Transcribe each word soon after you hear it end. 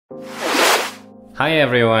Hi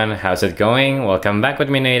everyone, how's it going? Welcome back with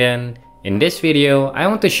me, Nathan. In this video, I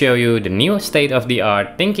want to show you the new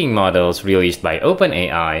state-of-the-art thinking models released by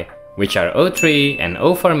OpenAI, which are o3 and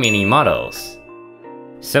o4-Mini models.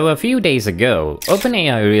 So a few days ago,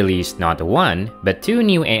 OpenAI released not one, but two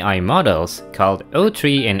new AI models called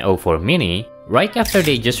o3 and o4-Mini, right after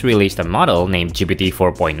they just released a model named GPT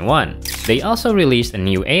 4.1. They also released a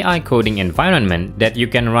new AI coding environment that you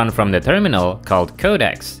can run from the terminal called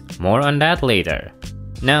Codex. More on that later.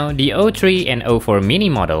 Now, the o3 and o4-Mini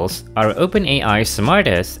models are OpenAI's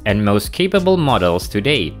smartest and most capable models to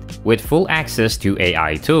date, with full access to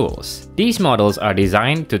AI tools. These models are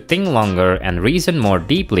designed to think longer and reason more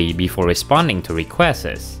deeply before responding to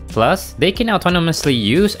requests. Plus, they can autonomously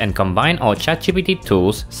use and combine all ChatGPT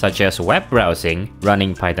tools such as web browsing,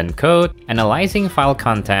 running Python code, analyzing file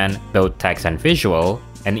content, both text and visual,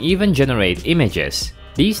 and even generate images.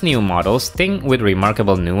 These new models think with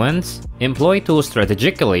remarkable nuance, employ tools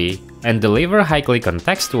strategically, and deliver highly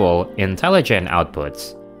contextual, intelligent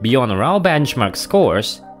outputs. Beyond raw benchmark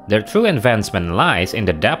scores, their true advancement lies in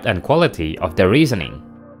the depth and quality of their reasoning.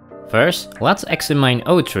 First, let's examine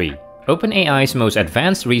o3, OpenAI's most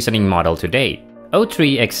advanced reasoning model to date.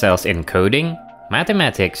 o3 excels in coding,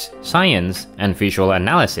 mathematics, science, and visual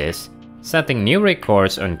analysis, setting new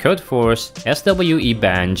records on Codeforce, SWE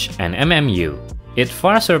Bench, and MMU. It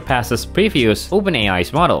far surpasses previous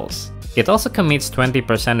OpenAI's models. It also commits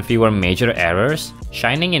 20% fewer major errors,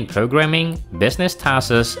 shining in programming, business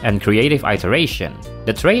tasks, and creative iteration.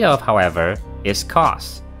 The trade-off, however, is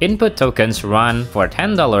cost. Input tokens run for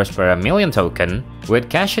 $10 per million token, with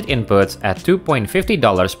cached inputs at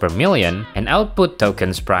 $2.50 per million, and output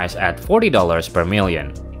tokens priced at $40 per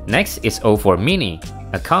million. Next is o4-Mini,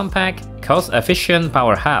 a compact, cost-efficient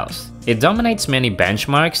powerhouse. It dominates many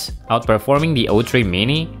benchmarks, outperforming the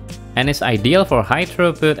o3-Mini, and is ideal for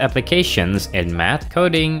high-throughput applications in math,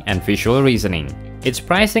 coding, and visual reasoning. Its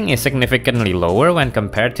pricing is significantly lower when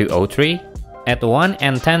compared to o3, at 1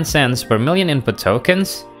 and 10 cents per million input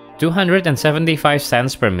tokens, 275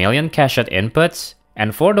 cents per million cached inputs,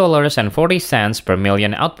 and $4.40 per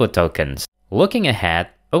million output tokens. Looking ahead,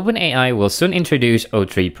 OpenAI will soon introduce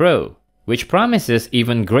o3 Pro, which promises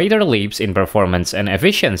even greater leaps in performance and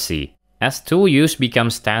efficiency. As tool use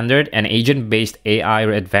becomes standard and agent-based AI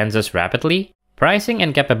advances rapidly, pricing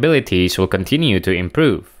and capabilities will continue to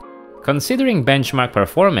improve. Considering benchmark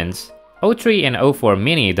performance, o3 and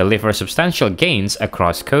o4-Mini deliver substantial gains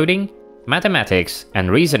across coding, mathematics,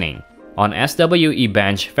 and reasoning. On SWE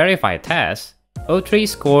Bench verified tests, o3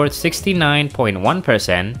 scored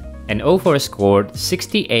 69.1% and o4 scored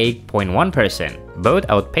 68.1%, both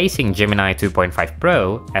outpacing Gemini 2.5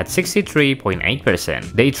 Pro at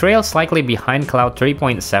 63.8%. They trail slightly behind Cloud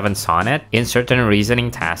 3.7 Sonnet in certain reasoning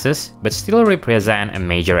tasks, but still represent a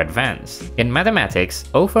major advance. In mathematics,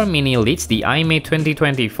 o4-Mini leads the IME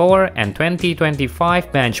 2024 and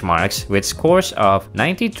 2025 benchmarks with scores of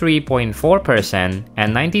 93.4%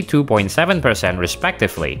 and 92.7%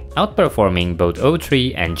 respectively, outperforming both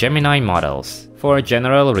o3 and Gemini models. For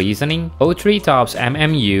general reasoning, o3 tops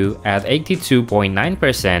MMU at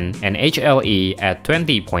 82.9% and HLE at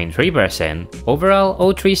 20.3%. Overall,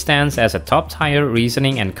 o3 stands as a top-tier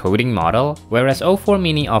reasoning and coding model, whereas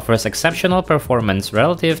o4-Mini offers exceptional performance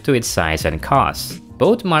relative to its size and cost.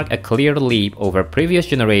 Both mark a clear leap over previous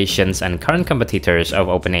generations and current competitors of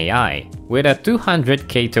OpenAI. With a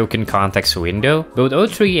 200k token context window, both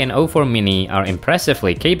o3 and o4-Mini are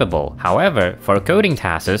impressively capable. However, for coding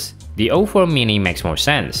tasks, the o4-Mini makes more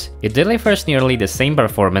sense. It delivers nearly the same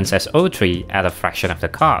performance as o3 at a fraction of the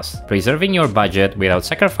cost, preserving your budget without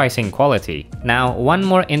sacrificing quality. Now, one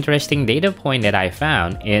more interesting data point that I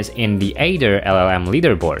found is in the Aider LLM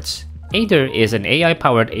leaderboards. Aider is an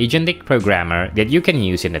AI-powered agentic programmer that you can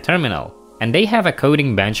use in the terminal, and they have a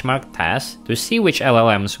coding benchmark task to see which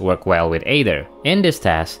LLMs work well with Aider. In this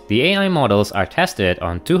task, the AI models are tested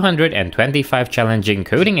on 225 challenging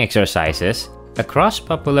coding exercises across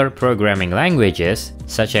popular programming languages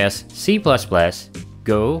such as C++,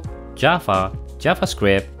 Go, Java,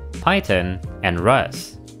 JavaScript, Python, and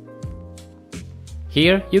Rust.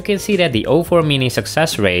 Here, you can see that the o4-Mini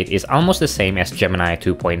success rate is almost the same as Gemini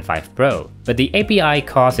 2.5 Pro, but the API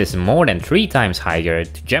cost is more than 3 times higher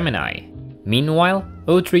to Gemini. Meanwhile,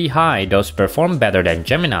 o3 High does perform better than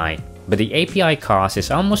Gemini, but the API cost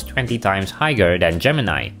is almost 20 times higher than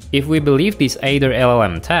Gemini. If we believe these Aider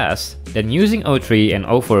LLM tests, then using o3 and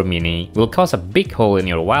o4-Mini will cause a big hole in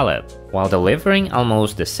your wallet, while delivering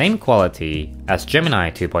almost the same quality as Gemini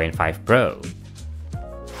 2.5 Pro.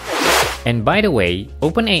 And by the way,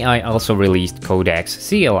 OpenAI also released Codex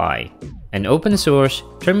CLI, an open-source,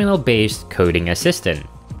 terminal-based coding assistant.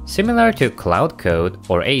 Similar to Cloud Code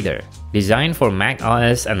or Aider, designed for Mac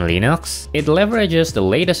OS and Linux, it leverages the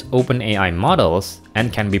latest OpenAI models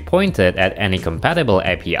and can be pointed at any compatible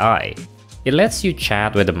API. It lets you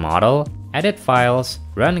chat with the model, edit files,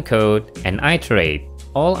 run code, and iterate,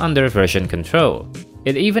 all under version control.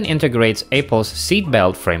 It even integrates Apple's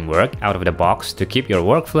seatbelt framework out of the box to keep your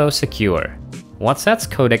workflow secure. What sets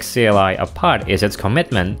Codex CLI apart is its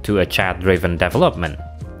commitment to a chat-driven development.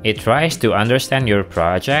 It tries to understand your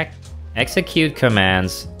project, execute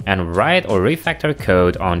commands, and write or refactor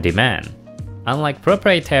code on demand. Unlike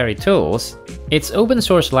proprietary tools, its open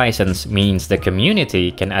source license means the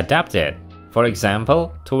community can adapt it, for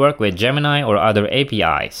example, to work with Gemini or other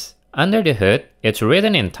APIs. Under the hood, it's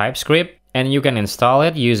written in TypeScript, and you can install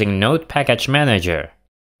it using Node Package Manager.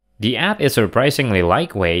 The app is surprisingly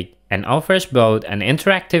lightweight and offers both an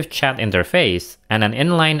interactive chat interface and an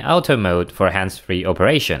inline auto mode for hands-free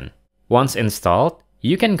operation. Once installed,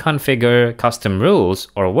 you can configure custom rules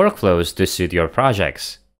or workflows to suit your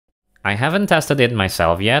projects. I haven't tested it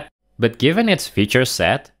myself yet, but given its feature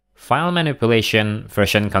set, file manipulation,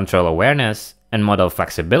 version control awareness, and model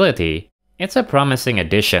flexibility, it's a promising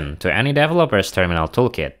addition to any developer's terminal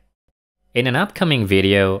toolkit. In an upcoming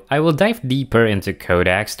video, I will dive deeper into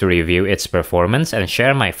Codex to review its performance and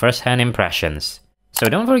share my first-hand impressions. So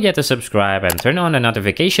don't forget to subscribe and turn on the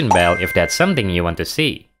notification bell if that's something you want to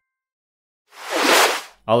see.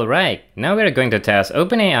 Alright, now we're going to test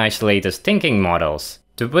OpenAI's latest thinking models.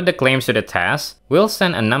 To put the claims to the test, we'll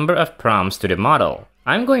send a number of prompts to the model.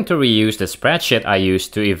 I'm going to reuse the spreadsheet I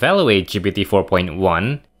used to evaluate GPT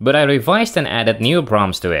 4.1, but I revised and added new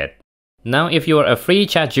prompts to it. Now, if you are a free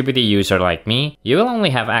ChatGPT user like me, you will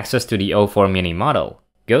only have access to the o4-Mini model.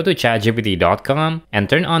 Go to chatgpt.com and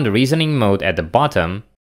turn on the reasoning mode at the bottom,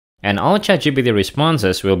 and all ChatGPT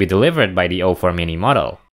responses will be delivered by the o4-Mini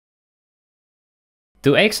model.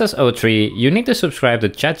 To access O3, you need to subscribe to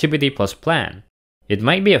ChatGPT Plus plan. It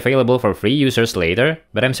might be available for free users later,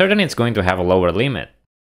 but I'm certain it's going to have a lower limit.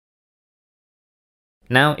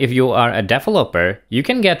 Now, if you are a developer, you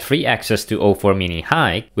can get free access to o4-Mini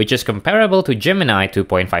Hike, which is comparable to Gemini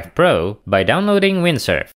 2.5 Pro, by downloading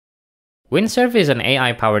Windsurf. Windsurf is an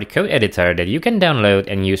AI-powered code editor that you can download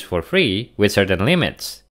and use for free, with certain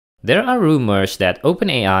limits. There are rumors that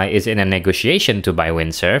OpenAI is in a negotiation to buy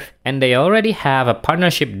Windsurf, and they already have a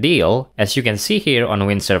partnership deal. As you can see here on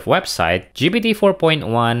Windsurf website, GPT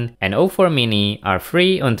 4.1 and o4-Mini are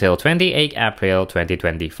free until 28 April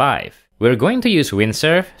 2025. We're going to use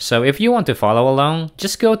Windsurf, so if you want to follow along,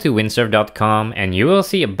 just go to windsurf.com and you will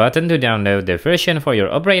see a button to download the version for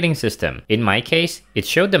your operating system. In my case, it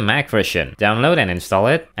showed the Mac version. Download and install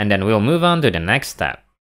it, and then we'll move on to the next step.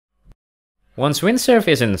 Once Windsurf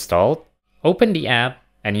is installed, open the app,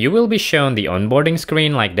 and you will be shown the onboarding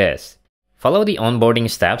screen like this. Follow the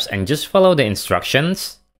onboarding steps and just follow the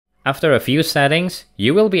instructions. After a few settings,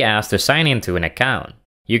 you will be asked to sign into an account.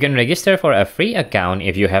 You can register for a free account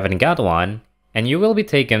if you haven't got one, and you will be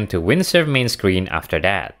taken to Windsurf main screen after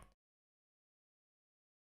that.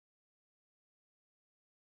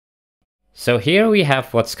 So here we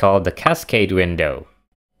have what's called the Cascade window.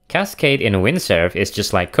 Cascade in Windsurf is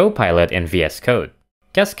just like Copilot in VS Code.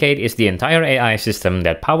 Cascade is the entire AI system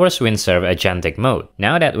that powers Windsurf agentic mode.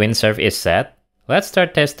 Now that Windsurf is set, let's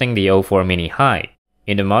start testing the o4-Mini Hike.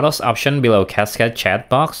 In the models option below Cascade chat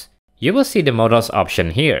box, you will see the models option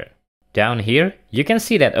here. Down here, you can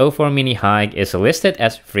see that o4-Mini Hike is listed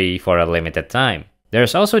as free for a limited time.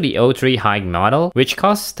 There's also the o3 Hike model, which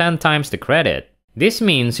costs 10 times the credit. This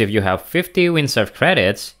means if you have 50 Windsurf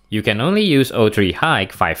credits, you can only use o3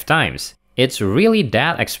 Hike 5 times. It's really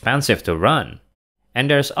that expensive to run. And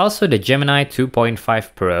there's also the Gemini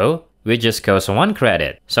 2.5 Pro, which just costs 1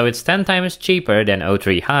 credit, so it's 10 times cheaper than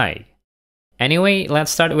o3 Hike. Anyway,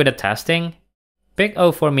 let's start with the testing. Pick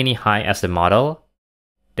o4-Mini Hike as the model,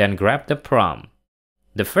 then grab the prompt.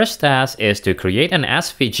 The first task is to create an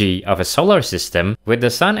SVG of a solar system with the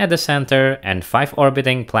Sun at the center and 5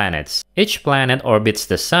 orbiting planets. Each planet orbits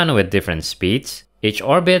the Sun with different speeds. Each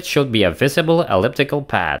orbit should be a visible elliptical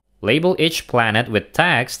path. Label each planet with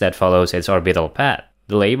tags that follows its orbital path.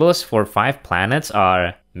 The labels for 5 planets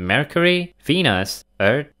are Mercury, Venus,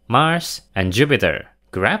 Earth, Mars, and Jupiter.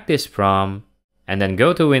 Grab this prompt, and then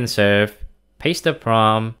go to Windsurf, paste the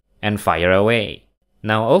prompt, and fire away.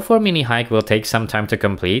 Now o4-Mini Hike will take some time to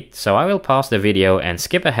complete, so I will pause the video and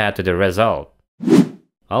skip ahead to the result.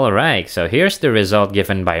 Alright, so here's the result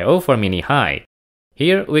given by o4-Mini Hike.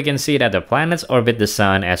 Here we can see that the planets orbit the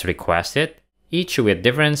Sun as requested, each with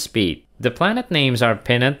different speed. The planet names are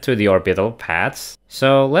pinned to the orbital paths,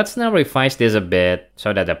 so let's now revise this a bit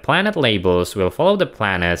so that the planet labels will follow the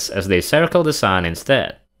planets as they circle the Sun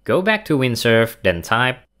instead. Go back to Windsurf, then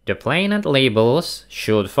type, the planet labels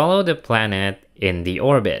should follow the planet in the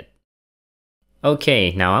orbit.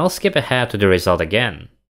 Okay, now I'll skip ahead to the result again.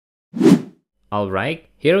 Alright,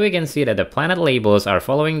 here we can see that the planet labels are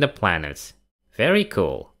following the planets. Very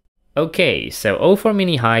cool. Okay, so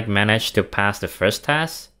o4-Mini Hike managed to pass the first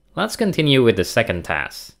task. Let's continue with the second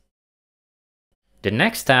task. The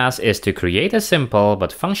next task is to create a simple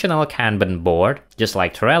but functional Kanban board, just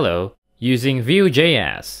like Trello, using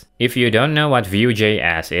Vue.js. If you don't know what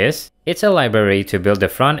Vue.js is, it's a library to build the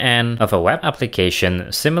front end of a web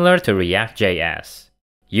application similar to React.js.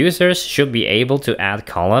 Users should be able to add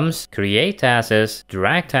columns, create tasks,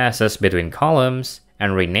 drag tasks between columns,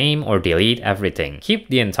 and rename or delete everything. Keep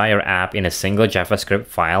the entire app in a single JavaScript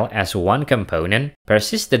file as one component,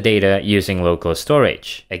 persist the data using local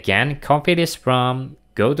storage. Again, copy this prompt,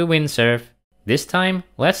 go to Windsurf. This time,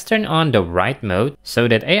 let's turn on the write mode so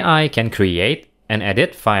that AI can create and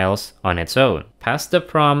edit files on its own. Pass the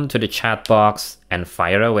prompt to the chat box and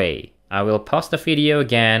fire away. I will pause the video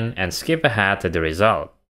again and skip ahead to the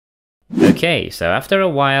result. Okay, so after a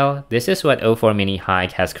while, this is what o4-Mini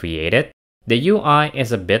Hike has created. The UI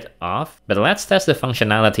is a bit off, but let's test the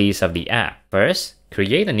functionalities of the app. First,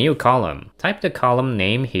 create a new column. Type the column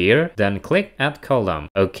name here, then click Add Column.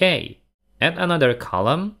 Okay. Add another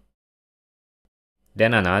column.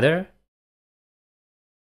 Then another.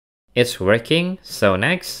 It's working, so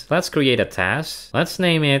next, let's create a task. Let's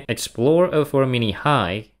name it Explore o4-Mini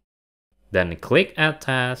Hike. Then click Add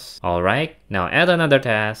Task. Alright, now add another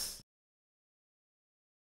task.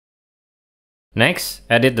 Next,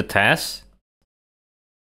 edit the task.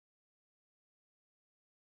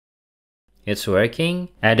 It's working.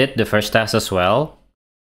 Edit the first task as well.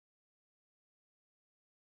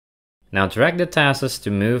 Now drag the tasks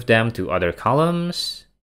to move them to other columns.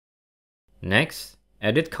 Next,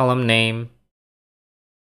 edit column name.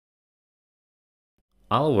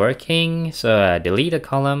 All working, so delete a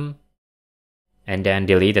column. And then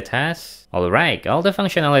delete the task. Alright, all the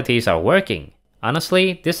functionalities are working.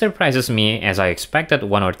 Honestly, this surprises me as I expected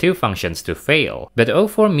one or two functions to fail, but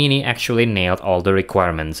o4-Mini actually nailed all the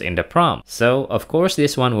requirements in the prompt, so of course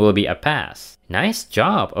this one will be a pass. Nice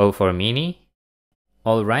job, o4-Mini!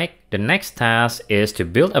 Alright, the next task is to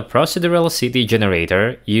build a procedural city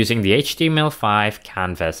generator using the HTML5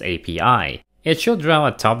 Canvas API. It should draw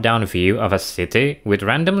a top-down view of a city with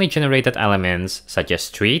randomly generated elements such as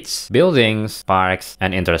streets, buildings, parks,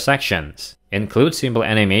 and intersections. Include simple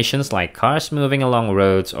animations like cars moving along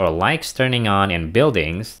roads or lights turning on in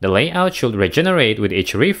buildings. The layout should regenerate with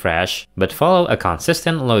each refresh, but follow a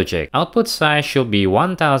consistent logic. Output size should be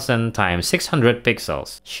 1000 x 600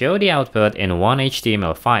 pixels. Show the output in one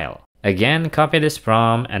HTML file. Again, copy this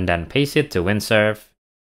prompt and then paste it to Windsurf.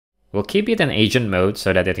 We'll keep it in agent mode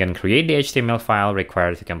so that it can create the HTML file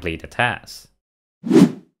required to complete the task.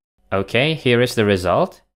 Okay, here is the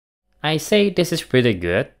result. I say this is pretty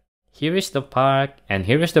good. Here is the park, and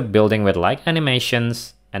here is the building with light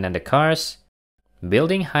animations, and then the cars.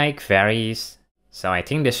 Building height varies, so I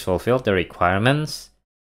think this fulfilled the requirements.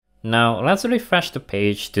 Now let's refresh the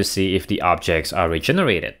page to see if the objects are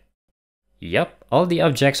regenerated. Yup, all the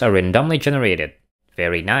objects are randomly generated.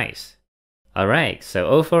 Very nice. Alright, so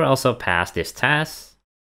o4 also passed this task.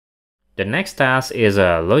 The next task is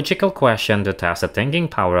a logical question to test the thinking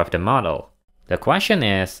power of the model. The question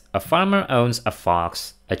is, a farmer owns a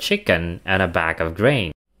fox, a chicken, and a bag of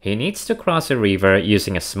grain. He needs to cross a river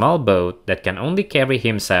using a small boat that can only carry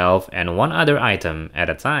himself and one other item at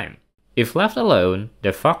a time. If left alone,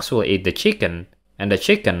 the fox will eat the chicken, and the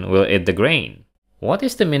chicken will eat the grain. What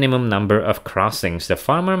is the minimum number of crossings the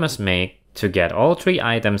farmer must make to get all three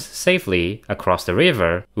items safely across the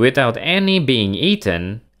river without any being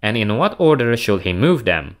eaten, and in what order should he move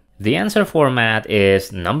them? The answer format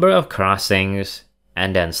is number of crossings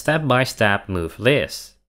and then step-by-step move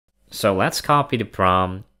list. So let's copy the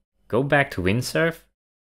prompt, go back to Windsurf.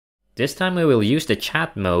 This time we will use the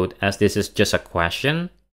chat mode as this is just a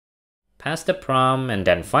question. Pass the prompt and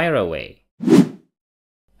then fire away.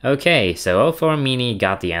 Okay, so o4-Mini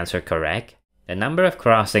got the answer correct. The number of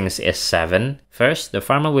crossings is 7. First, the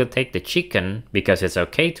farmer will take the chicken because it's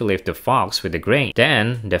okay to leave the fox with the grain.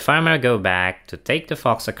 Then, the farmer go back to take the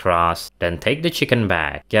fox across, then take the chicken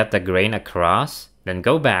back, get the grain across, then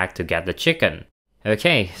go back to get the chicken.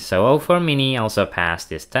 Okay, so o4-Mini also passed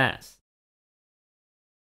this test.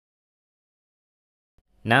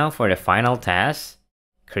 Now for the final task.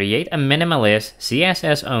 Create a minimalist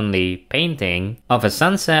CSS-only painting of a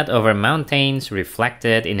sunset over mountains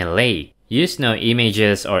reflected in a lake. Use no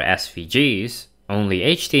images or SVGs, only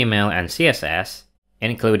HTML and CSS,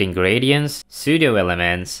 including gradients,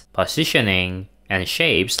 pseudo-elements, positioning, and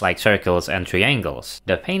shapes like circles and triangles.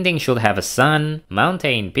 The painting should have a sun,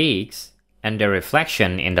 mountain peaks, and the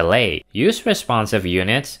reflection in the lake. Use responsive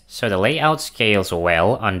units so the layout scales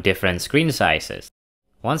well on different screen sizes.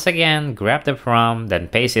 Once again, grab the prompt, then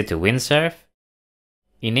paste it to Windsurf.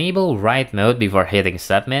 Enable write mode before hitting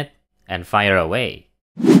submit, and fire away.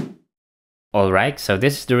 Alright, so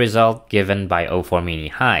this is the result given by o4-Mini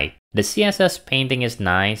Hike. The CSS painting is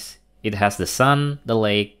nice. It has the sun, the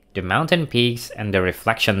lake, the mountain peaks, and the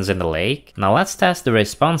reflections in the lake. Now let's test the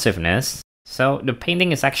responsiveness. So the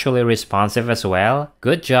painting is actually responsive as well.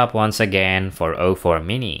 Good job once again for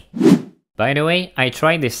o4-Mini. By the way, I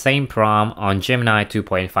tried the same prompt on Gemini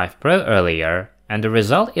 2.5 Pro earlier, and the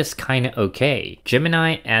result is kinda okay.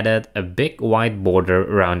 Gemini added a big white border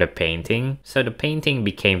around the painting, so the painting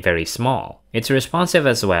became very small. It's responsive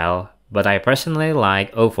as well, but I personally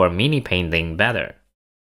like o4-Mini painting better.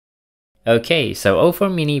 Okay, so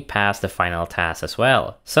o4-Mini passed the final task as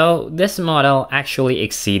well. So this model actually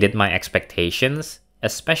exceeded my expectations,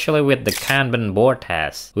 especially with the Kanban board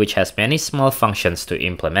task, which has many small functions to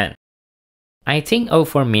implement. I think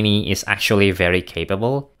o4-Mini is actually very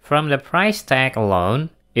capable. From the price tag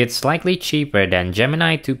alone, it's slightly cheaper than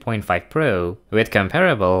Gemini 2.5 Pro with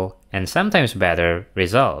comparable and sometimes better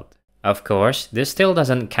result. Of course, this still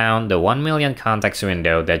doesn't count the 1 million context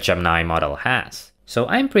window that Gemini model has. So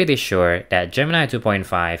I'm pretty sure that Gemini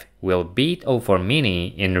 2.5 will beat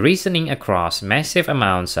o4-Mini in reasoning across massive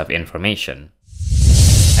amounts of information.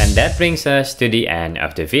 And that brings us to the end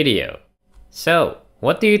of the video. So,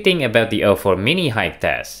 what do you think about the o4-Mini Hike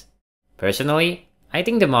test? Personally, I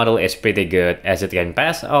think the model is pretty good as it can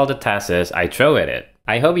pass all the tasks I throw at it.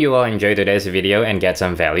 I hope you all enjoyed today's video and get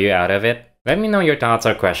some value out of it. Let me know your thoughts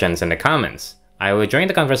or questions in the comments. I will join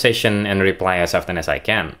the conversation and reply as often as I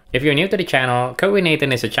can. If you're new to the channel, Code with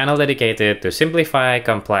Nathan is a channel dedicated to simplify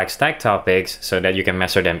complex tech topics so that you can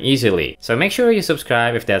master them easily. So make sure you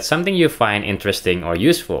subscribe if that's something you find interesting or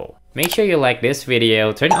useful. Make sure you like this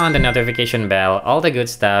video, turn on the notification bell, all the good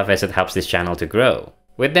stuff as it helps this channel to grow.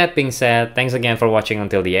 With that being said, thanks again for watching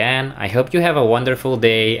until the end. I hope you have a wonderful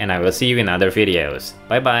day and I will see you in other videos.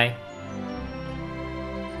 Bye bye!